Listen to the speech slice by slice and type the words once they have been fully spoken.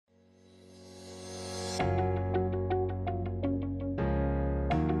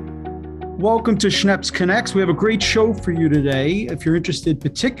Welcome to Schneps Connects. We have a great show for you today. If you're interested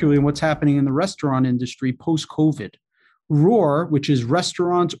particularly in what's happening in the restaurant industry post-COVID, ROAR, which is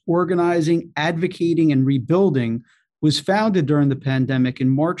Restaurants Organizing, Advocating, and Rebuilding, was founded during the pandemic in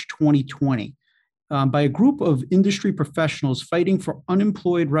March 2020 by a group of industry professionals fighting for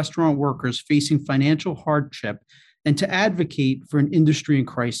unemployed restaurant workers facing financial hardship and to advocate for an industry in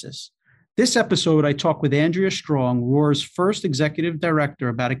crisis. This episode, I talk with Andrea Strong, ROAR's first executive director,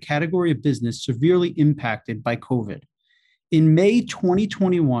 about a category of business severely impacted by COVID. In May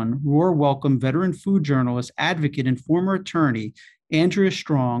 2021, ROAR welcomed veteran food journalist, advocate, and former attorney Andrea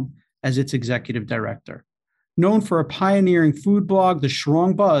Strong as its executive director. Known for a pioneering food blog, The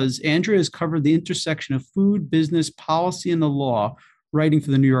Strong Buzz, Andrea has covered the intersection of food, business, policy, and the law, writing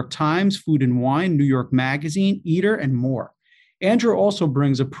for the New York Times, Food and Wine, New York Magazine, Eater, and more. Andrea also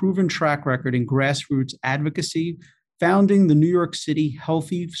brings a proven track record in grassroots advocacy, founding the New York City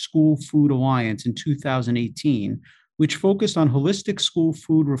Healthy School Food Alliance in 2018, which focused on holistic school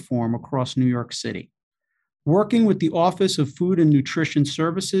food reform across New York City. Working with the Office of Food and Nutrition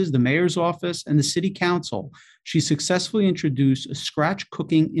Services, the Mayor's Office, and the City Council, she successfully introduced a scratch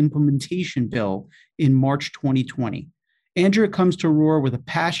cooking implementation bill in March 2020. Andrea comes to ROAR with a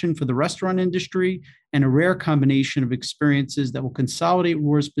passion for the restaurant industry and a rare combination of experiences that will consolidate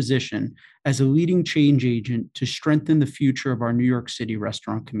ROAR's position as a leading change agent to strengthen the future of our New York City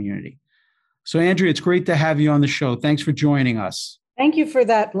restaurant community. So, Andrea, it's great to have you on the show. Thanks for joining us. Thank you for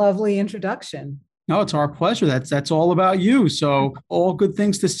that lovely introduction. No, it's our pleasure. That's all about you. So all good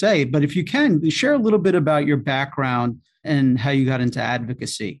things to say. But if you can, share a little bit about your background and how you got into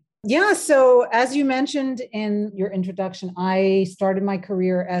advocacy. Yeah. So as you mentioned in your introduction, I started my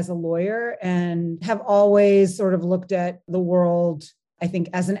career as a lawyer and have always sort of looked at the world, I think,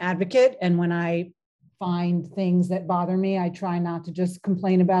 as an advocate. And when I find things that bother me, I try not to just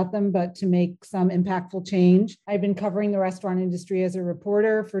complain about them, but to make some impactful change. I've been covering the restaurant industry as a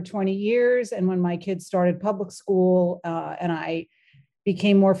reporter for 20 years. And when my kids started public school and I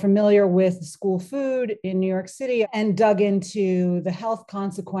became more familiar with school food in New York City and dug into the health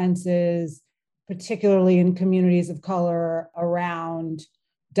consequences, particularly in communities of color, around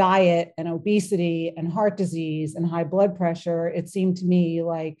diet and obesity and heart disease and high blood pressure, it seemed to me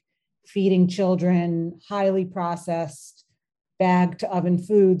like feeding children highly processed, bagged to oven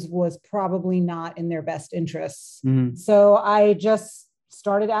foods was probably not in their best interests. Mm-hmm. So I just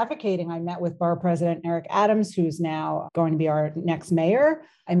started advocating. I met with Borough President Eric Adams, who's now going to be our next mayor.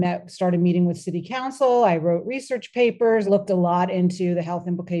 Started meeting with City Council. I wrote research papers, looked a lot into the health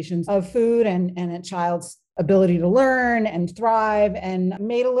implications of food and a child's ability to learn and thrive, and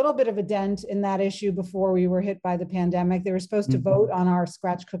made a little bit of a dent in that issue before we were hit by the pandemic. They were supposed to vote on our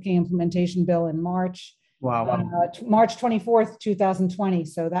scratch cooking implementation bill in March. Wow. March 24th, 2020.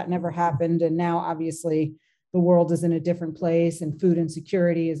 So that never happened. And now obviously the world is in a different place and food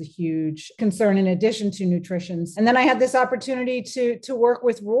insecurity is a huge concern in addition to nutrition. And then I had this opportunity to work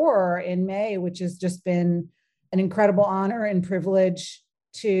with ROAR in May, which has just been an incredible honor and privilege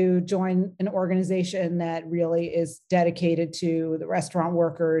to join an organization that really is dedicated to the restaurant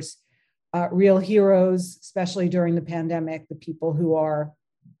workers, real heroes, especially during the pandemic, the people who are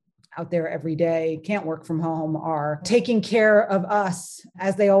out there every day, can't work from home, are taking care of us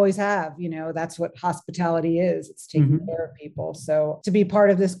as they always have. You know, that's what hospitality is. It's taking care of people. So to be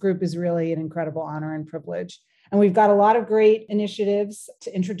part of this group is really an incredible honor and privilege. And we've got a lot of great initiatives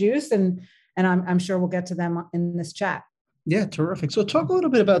to introduce, and I'm sure we'll get to them in this chat. Yeah, terrific. So talk a little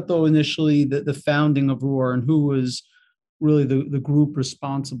bit about, though, initially the founding of ROAR and who was really the group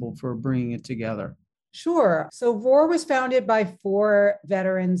responsible for bringing it together. Sure. So ROAR was founded by 4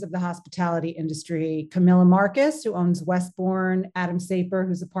 veterans of the hospitality industry: Camilla Marcus, who owns Westbourne; Adam Saper,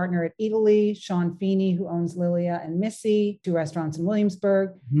 who's a partner at Italy; Sean Feeney, who owns Lilia and Missy, 2 restaurants in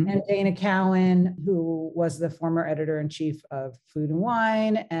Williamsburg; and Dana Cowan, who was the former editor-in-chief of Food and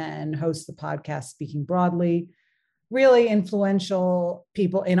Wine and hosts the podcast Speaking Broadly. Really influential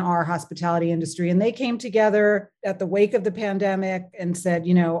people in our hospitality industry. And they came together at the wake of the pandemic and said,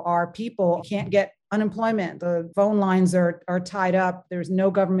 you know, our people can't get unemployment. The phone lines are tied up. There's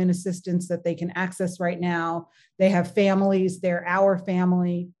no government assistance that they can access right now. They have families, they're our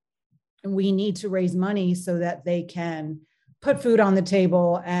family, and we need to raise money so that they can put food on the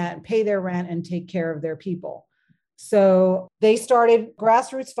table and pay their rent and take care of their people. So they started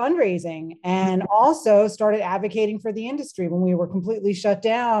grassroots fundraising and also started advocating for the industry when we were completely shut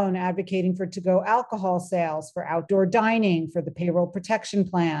down, advocating for to-go alcohol sales, for outdoor dining, for the payroll protection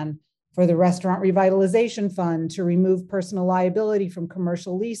plan, for the Restaurant Revitalization Fund to remove personal liability from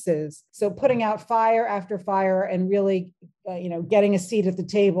commercial leases. So putting out fire after fire and really, getting a seat at the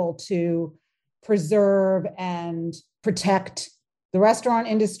table to preserve and protect the restaurant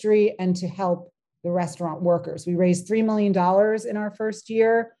industry and to help the restaurant workers. We raised $3 million in our first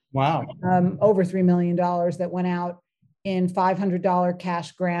year. Wow. Over $3 million that went out in $500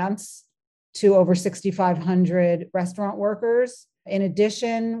 cash grants to over 6,500 restaurant workers. In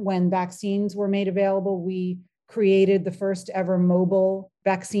addition, when vaccines were made available, we created the first ever mobile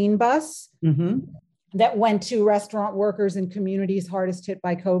vaccine bus that went to restaurant workers in communities hardest hit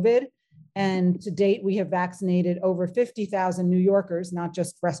by COVID. And to date, we have vaccinated over 50,000 New Yorkers, not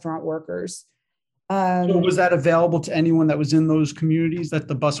just restaurant workers. So was that available to anyone that was in those communities that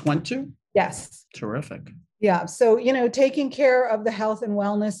the bus went to? Yes. Terrific. Yeah. So, taking care of the health and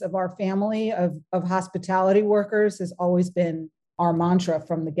wellness of our family of hospitality workers has always been our mantra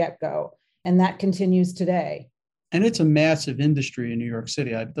from the get-go. And that continues today. And it's a massive industry in New York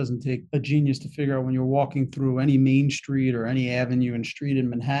City. It doesn't take a genius to figure out when you're walking through any main street or any avenue and street in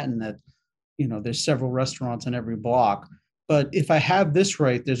Manhattan that, there's several restaurants in every block. But if I have this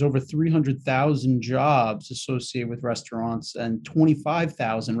right, there's over 300,000 jobs associated with restaurants and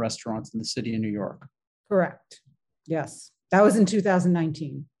 25,000 restaurants in the city of New York. Correct. Yes. That was in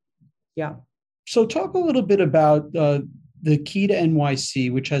 2019. Yeah. So talk a little bit about the Key to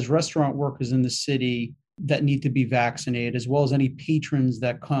NYC, which has restaurant workers in the city that need to be vaccinated, as well as any patrons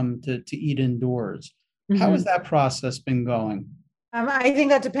that come to eat indoors. How has that process been going? I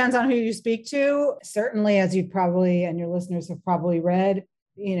think that depends on who you speak to. Certainly, as you've probably, and your listeners have probably read,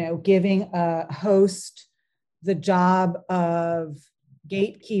 giving a host the job of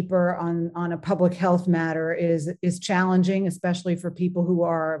gatekeeper on a public health matter is challenging, especially for people who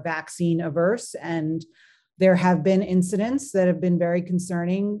are vaccine averse. And there have been incidents that have been very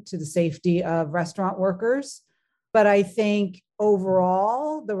concerning to the safety of restaurant workers. But I think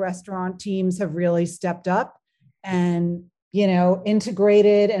overall, the restaurant teams have really stepped up and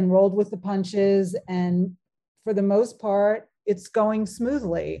integrated and rolled with the punches. And for the most part, it's going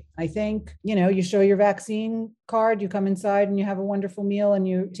smoothly. I think, you show your vaccine card, you come inside and you have a wonderful meal and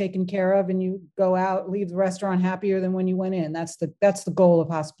you're taken care of and you go out, leave the restaurant happier than when you went in. That's the goal of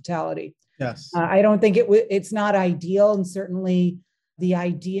hospitality. Yes. I don't think it's not ideal. And certainly the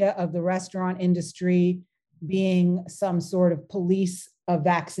idea of the restaurant industry being some sort of police of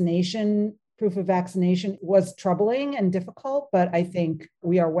vaccination, proof of vaccination was troubling and difficult, but I think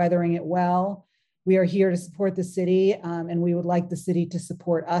we are weathering it well. We are here to support the city, and we would like the city to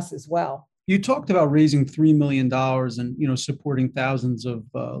support us as well. You talked about raising $3 million and supporting thousands of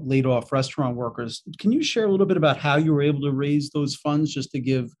laid off restaurant workers. Can you share a little bit about how you were able to raise those funds, just to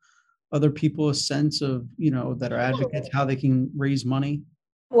give other people a sense of that are advocates, how they can raise money?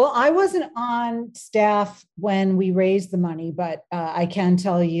 Well, I wasn't on staff when we raised the money, but I can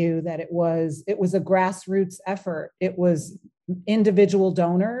tell you that it was a grassroots effort. It was individual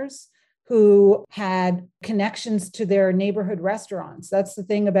donors who had connections to their neighborhood restaurants. That's the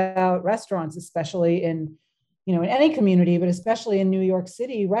thing about restaurants, especially in any community, but especially in New York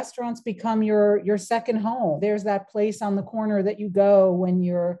City. Restaurants become your second home. There's that place on the corner that you go when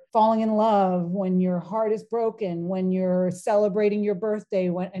you're falling in love, when your heart is broken, when you're celebrating your birthday,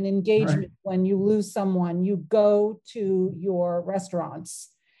 when an engagement, right. When you lose someone, you go to your restaurants.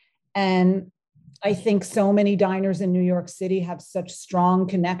 And I think so many diners in New York City have such strong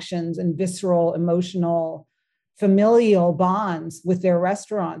connections and visceral, emotional, familial bonds with their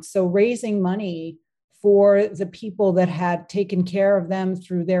restaurants. So raising money for the people that had taken care of them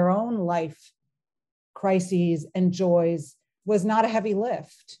through their own life crises and joys was not a heavy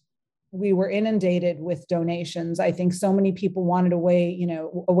lift. We were inundated with donations. I think so many people wanted a way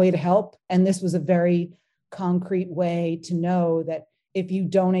to help. And this was a very concrete way to know that if you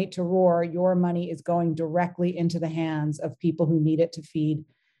donate to ROAR, your money is going directly into the hands of people who need it to feed,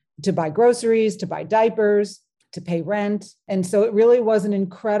 to buy groceries, to buy diapers, to pay rent. And so it really was an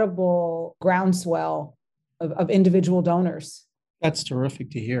incredible groundswell of individual donors. That's terrific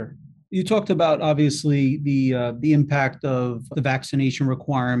to hear. You talked about, obviously, the impact of the vaccination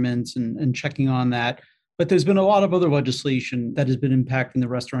requirements and checking on that. But there's been a lot of other legislation that has been impacting the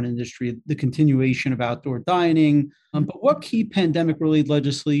restaurant industry, the continuation of outdoor dining. But what key pandemic-related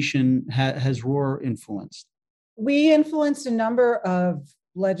legislation has ROAR influenced? We influenced a number of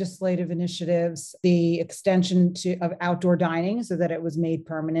legislative initiatives, the extension of outdoor dining so that it was made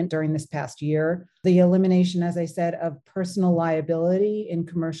permanent during this past year, the elimination, as I said, of personal liability in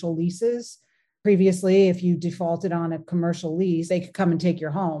commercial leases. Previously, if you defaulted on a commercial lease, they could come and take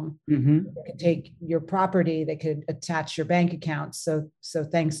your home. Mm-hmm. They could take your property. They could attach your bank accounts. So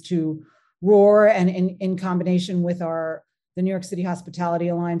thanks to ROAR and in combination with the New York City Hospitality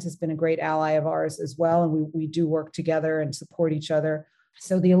Alliance has been a great ally of ours as well. And we do work together and support each other.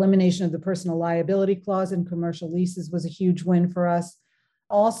 So the elimination of the personal liability clause in commercial leases was a huge win for us.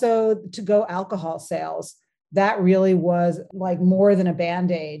 Also, to-go alcohol sales. That really was like more than a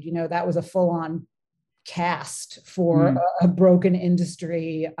Band-Aid. That was a full-on cast for a broken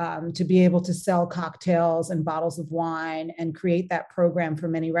industry. To be able to sell cocktails and bottles of wine and create that program for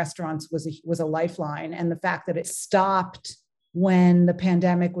many restaurants was a lifeline. And the fact that it stopped when the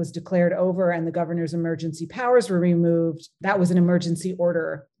pandemic was declared over and the governor's emergency powers were removed, that was an emergency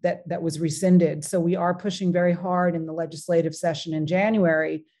order that was rescinded. So we are pushing very hard in the legislative session in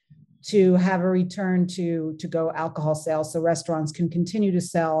January to have a return to go alcohol sales, so restaurants can continue to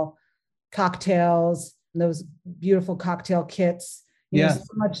sell cocktails, those beautiful cocktail kits.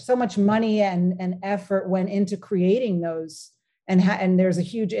 So much money and effort went into creating those, and there's a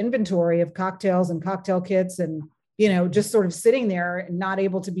huge inventory of cocktails and cocktail kits, and just sort of sitting there and not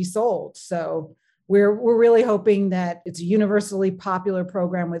able to be sold. So we're really hoping that it's a universally popular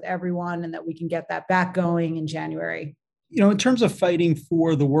program with everyone, and that we can get that back going in January. In terms of fighting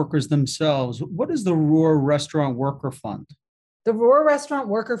for the workers themselves, what is the ROAR Restaurant Worker Fund? The ROAR Restaurant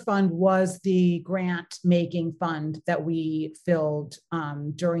Worker Fund was the grant-making fund that we filled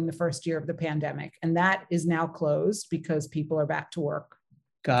during the first year of the pandemic, and that is now closed because people are back to work.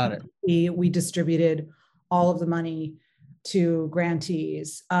 Got it. We distributed all of the money to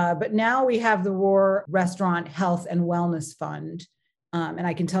grantees, but now we have the ROAR Restaurant Health and Wellness Fund. And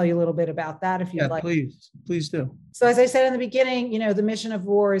I can tell you a little bit about that if you'd like. Please do. So as I said in the beginning, the mission of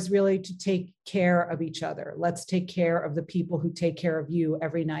ROAR is really to take care of each other. Let's take care of the people who take care of you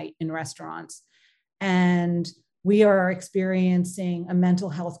every night in restaurants. And we are experiencing a mental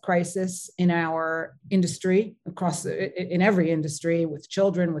health crisis in our industry, in every industry, with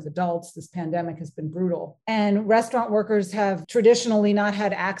children, with adults. This pandemic has been brutal. And restaurant workers have traditionally not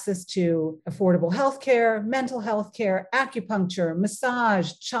had access to affordable healthcare, mental health care, acupuncture,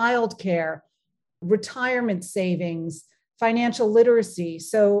 massage, childcare, retirement savings, financial literacy.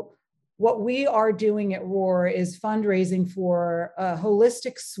 So what we are doing at ROAR is fundraising for a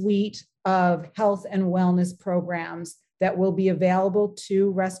holistic suite of health and wellness programs that will be available to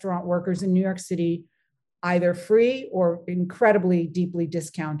restaurant workers in New York City, either free or incredibly deeply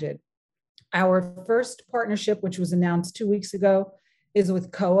discounted. Our first partnership, which was announced 2 weeks ago, is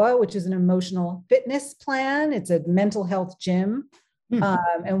with COA, which is an emotional fitness plan. It's a mental health gym.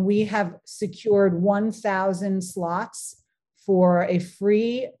 And we have secured 1,000 slots for a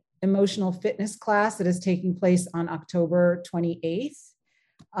free emotional fitness class that is taking place on October 28th.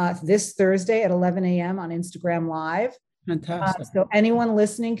 This Thursday at 11 a.m. on Instagram Live. Fantastic. So anyone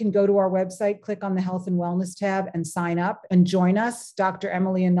listening can go to our website, click on the Health and Wellness tab and sign up and join us. Dr.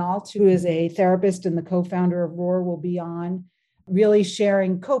 Emily Analt, who is a therapist and the co-founder of ROAR, will be on, really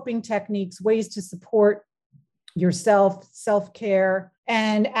sharing coping techniques, ways to support yourself, self-care.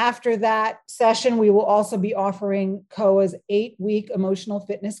 And after that session, we will also be offering COA's 8-week emotional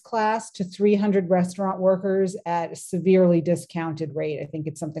fitness class to 300 restaurant workers at a severely discounted rate. I think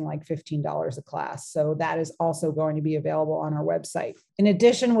it's something like $15 a class. So that is also going to be available on our website. In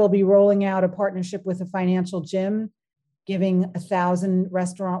addition, we'll be rolling out a partnership with a financial gym, giving 1,000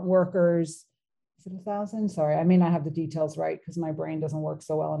 restaurant workers. Is it 1,000? Sorry, I may not have the details right because my brain doesn't work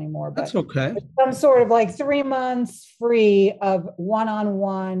so well anymore. But that's okay. Some sort of like 3 months free of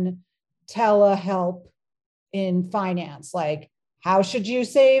one-on-one telehelp in finance. Like, how should you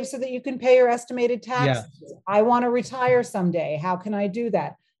save so that you can pay your estimated taxes? Yes. I want to retire someday. How can I do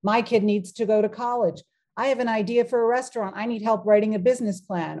that? My kid needs to go to college. I have an idea for a restaurant. I need help writing a business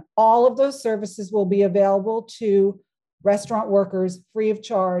plan. All of those services will be available to restaurant workers free of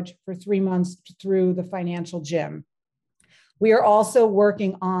charge for 3 months through the financial gym. We are also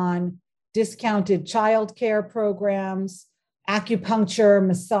working on discounted childcare programs, acupuncture,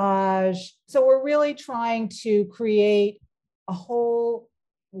 massage. So we're really trying to create a whole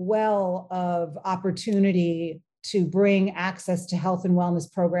well of opportunity to bring access to health and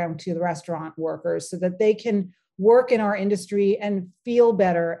wellness program to the restaurant workers so that they can work in our industry and feel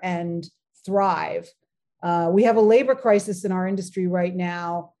better and thrive. We have a labor crisis in our industry right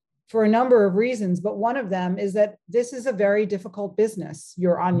now for a number of reasons, but one of them is that this is a very difficult business.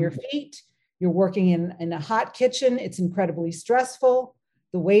 You're on your feet, you're working in a hot kitchen, it's incredibly stressful.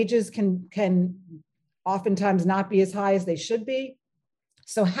 The wages can oftentimes not be as high as they should be.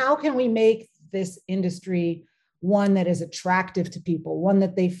 So how can we make this industry one that is attractive to people, one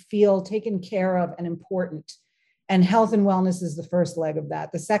that they feel taken care of and important. And health and wellness is the first leg of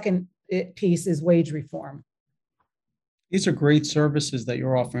that. The second piece is wage reform. These are great services that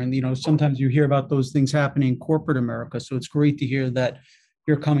you're offering. Sometimes you hear about those things happening in corporate America. So it's great to hear that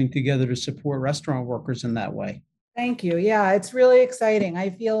you're coming together to support restaurant workers in that way. Thank you. Yeah, it's really exciting. I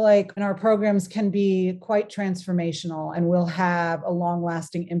feel like our programs can be quite transformational and will have a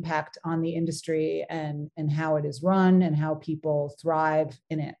long-lasting impact on the industry and how it is run and how people thrive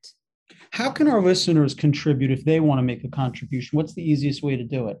in it. How can our listeners contribute if they want to make a contribution? What's the easiest way to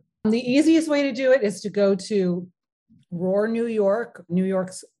do it? The easiest way to do it is to go to Roar New York, New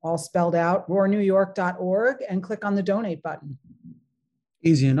York's all spelled out, roarnewyork.org, and click on the donate button.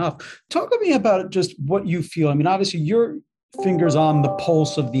 Easy enough. Talk to me about just what you feel. I mean, obviously, your fingers on the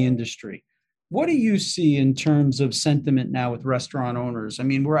pulse of the industry. What do you see in terms of sentiment now with restaurant owners? I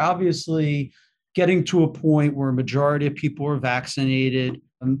mean, we're obviously getting to a point where a majority of people are vaccinated.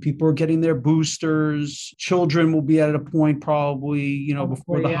 People are getting their boosters. Children will be at a point probably,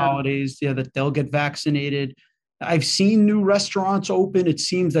 before the holidays, that they'll get vaccinated. I've seen new restaurants open. It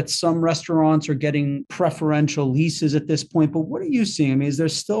seems that some restaurants are getting preferential leases at this point. But what are you seeing? I mean, is there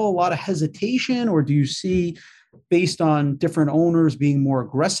still a lot of hesitation, or do you see, based on different owners, being more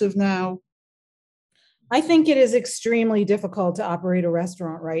aggressive now? I think it is extremely difficult to operate a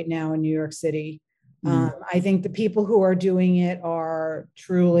restaurant right now in New York City. I think the people who are doing it are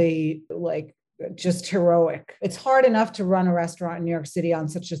truly just heroic. It's hard enough to run a restaurant in New York City on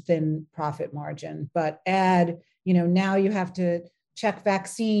such a thin profit margin, but now you have to check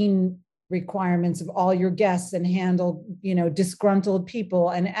vaccine requirements of all your guests and handle, disgruntled people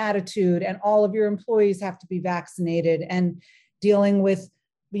and attitude, and all of your employees have to be vaccinated, and dealing with,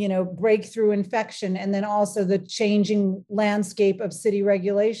 breakthrough infection. And then also the changing landscape of city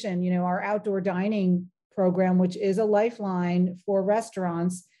regulation, our outdoor dining program, which is a lifeline for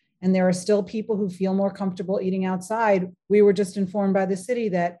restaurants. And there are still people who feel more comfortable eating outside. We were just informed by the city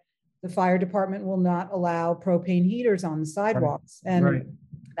that the fire department will not allow propane heaters on the sidewalks. Right. And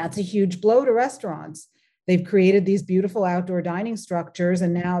that's a huge blow to restaurants. They've created these beautiful outdoor dining structures,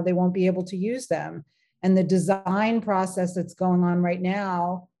 and now they won't be able to use them. And the design process that's going on right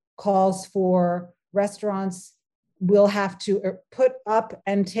now calls for restaurants will have to put up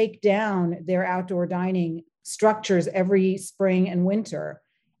and take down their outdoor dining structures every spring and winter,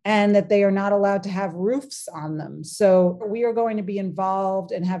 and that they are not allowed to have roofs on them. So we are going to be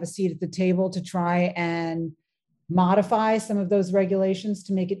involved and have a seat at the table to try and modify some of those regulations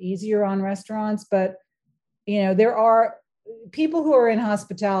to make it easier on restaurants. But, there are people who are in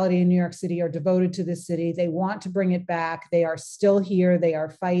hospitality in New York City are devoted to this city. They want to bring it back. They are still here. They are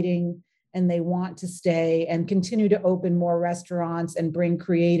fighting, and they want to stay and continue to open more restaurants and bring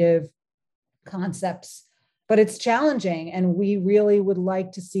creative concepts. But it's challenging, and we really would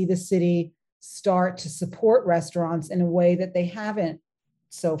like to see the city start to support restaurants in a way that they haven't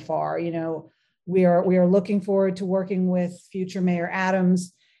so far. We are looking forward to working with future Mayor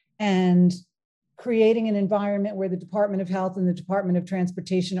Adams and creating an environment where the Department of Health and the Department of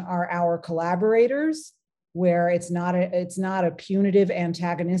Transportation are our collaborators, where it's not a punitive,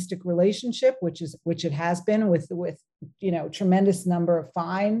 antagonistic relationship, which it has been with tremendous number of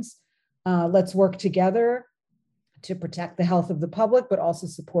fines. Let's work together to protect the health of the public, but also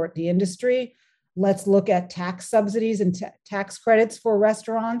support the industry. Let's look at tax subsidies and tax credits for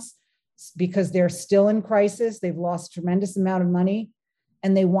restaurants, because they're still in crisis. They've lost a tremendous amount of money,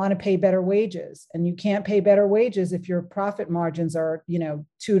 and they want to pay better wages. And you can't pay better wages if your profit margins are, 2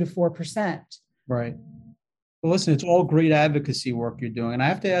 to 4%. Right. Well, listen, it's all great advocacy work you're doing. And I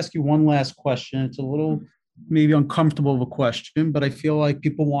have to ask you one last question. It's a little maybe uncomfortable of a question, but I feel like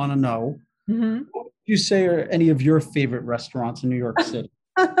people want to know. Mm-hmm. What would you say are any of your favorite restaurants in New York City?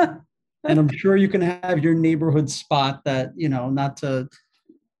 And I'm sure you can have your neighborhood spot that, not to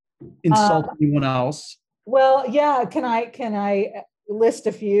insult anyone else. Well, yeah. Can I list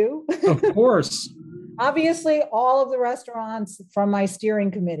a few? Of course. Obviously, all of the restaurants from my steering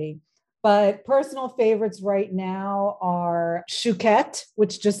committee. But personal favorites right now are Chouquette,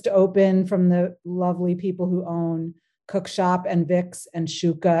 which just opened, from the lovely people who own Cook Shop and Vic's and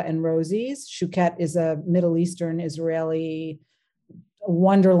Shuka and Rosie's. Chouquette is a Middle Eastern Israeli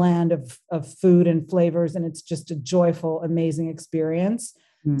wonderland of food and flavors, and it's just a joyful, amazing experience.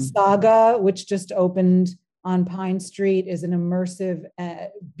 Saga, which just opened on Pine Street, is an immersive,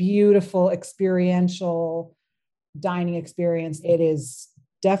 beautiful, experiential dining experience. It is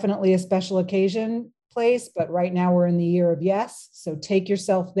definitely a special occasion place, but right now we're in the year of yes. So take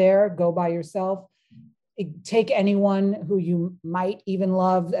yourself there, go by yourself, take anyone who you might even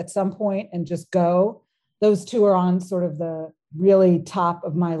love at some point and just go. those two are on sort of the really top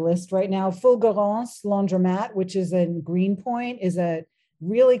of my list right now. Fulgurance Laundromat, which is in Greenpoint, is a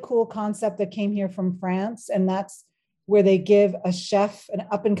really cool concept that came here from France. And that's where they give a chef, an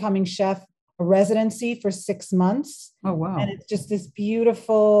up-and-coming chef, a residency for 6 months. Oh, wow. And it's just this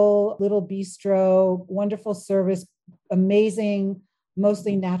beautiful little bistro, wonderful service, amazing,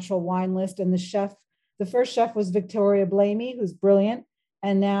 mostly natural wine list. And the first chef was Victoria Blamey, who's brilliant.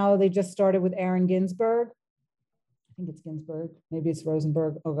 And now they just started with Aaron Ginsberg. I think it's Ginsberg. Maybe it's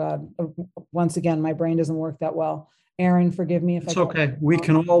Rosenberg. Oh, God. Once again, my brain doesn't work that well. Aaron, forgive me if it's okay. We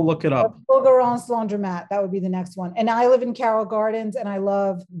can all look it up. Fulgurance Laundromat. That would be the next one. And I live in Carroll Gardens, and I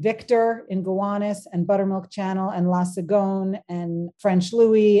love Victor in Gowanus and Buttermilk Channel and La Sagone and French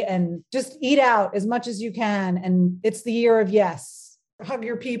Louis, and just eat out as much as you can. And it's the year of yes. Hug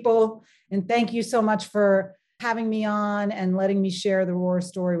your people. And thank you so much for having me on and letting me share the Roar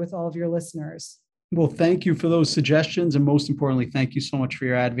story with all of your listeners. Well, thank you for those suggestions. And most importantly, thank you so much for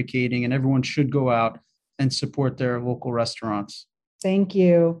your advocating. And everyone should go out and support their local restaurants. Thank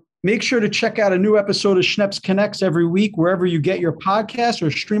you. Make sure to check out a new episode of Schneps Connects every week, wherever you get your podcasts, or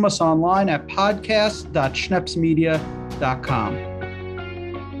stream us online at podcast.schnepsmedia.com.